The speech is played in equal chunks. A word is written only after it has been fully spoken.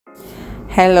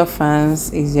Hello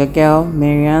fans, it's your girl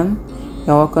Marian.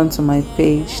 You're welcome to my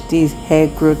page. This hair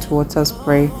growth water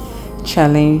spray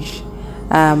challenge.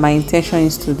 My intention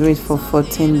is to do it for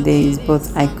 14 days, but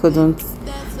I couldn't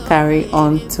carry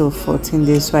on till 14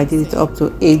 days, so I did it up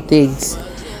to 8 days.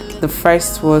 The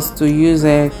first was to use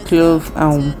a clove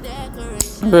and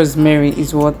rosemary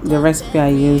is what the recipe I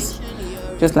use.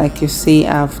 Just like you see,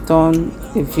 I've done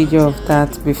a video of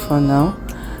that before now,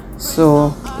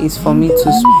 so it's for me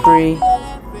to spray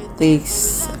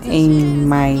this in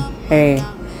my hair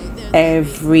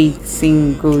every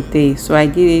single day. So I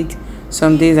did it.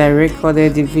 Some days I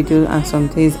recorded the video and some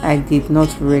days I did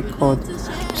not record.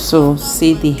 So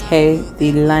see, the hair,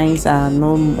 the lines are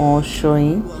no more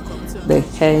showing, the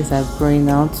hairs are growing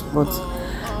out, but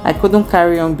I couldn't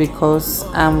carry on because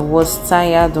I was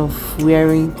tired of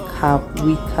wearing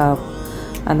wig cap,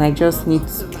 and I just need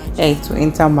air to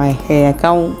enter my hair. I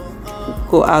can't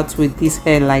go out with this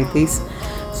hair like this,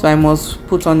 so I must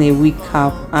put on a wig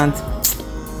cap, and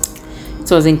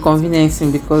it was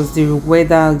inconveniencing because the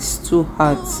weather is too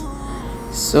hot.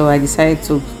 So I decided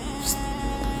to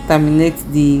terminate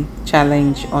the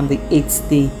challenge on the 8th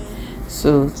day.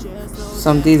 So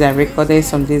some days I recorded,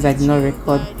 some days I did not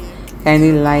record.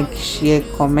 Kindly like, share,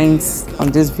 comments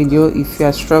on this video if you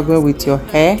are struggling with your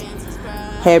hair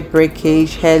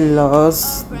breakage, hair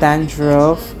loss,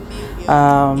 dandruff,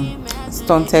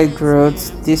 stunted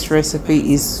growth. This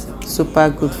recipe is super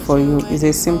good for you. It's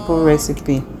a simple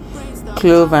recipe.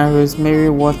 Clove and rosemary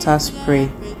water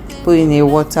spray. Put in a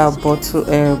water bottle,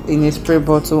 in a spray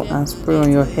bottle, and spray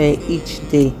on your hair each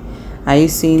day. Are you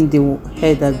seeing the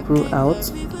hair that grew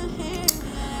out?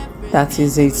 That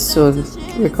is it. So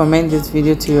recommend this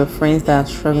video to your friends that are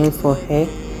struggling for hair.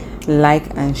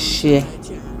 Like and share.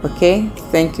 Okay,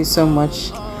 thank you so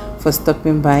much for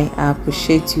stopping by. I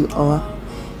appreciate you all.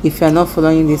 If you are not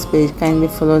following this page, kindly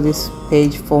follow this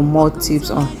page for more tips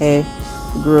on hair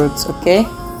growth. Okay,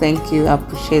 thank you. I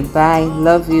appreciate. Bye,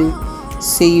 love you.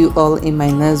 See you all in my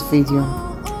next video.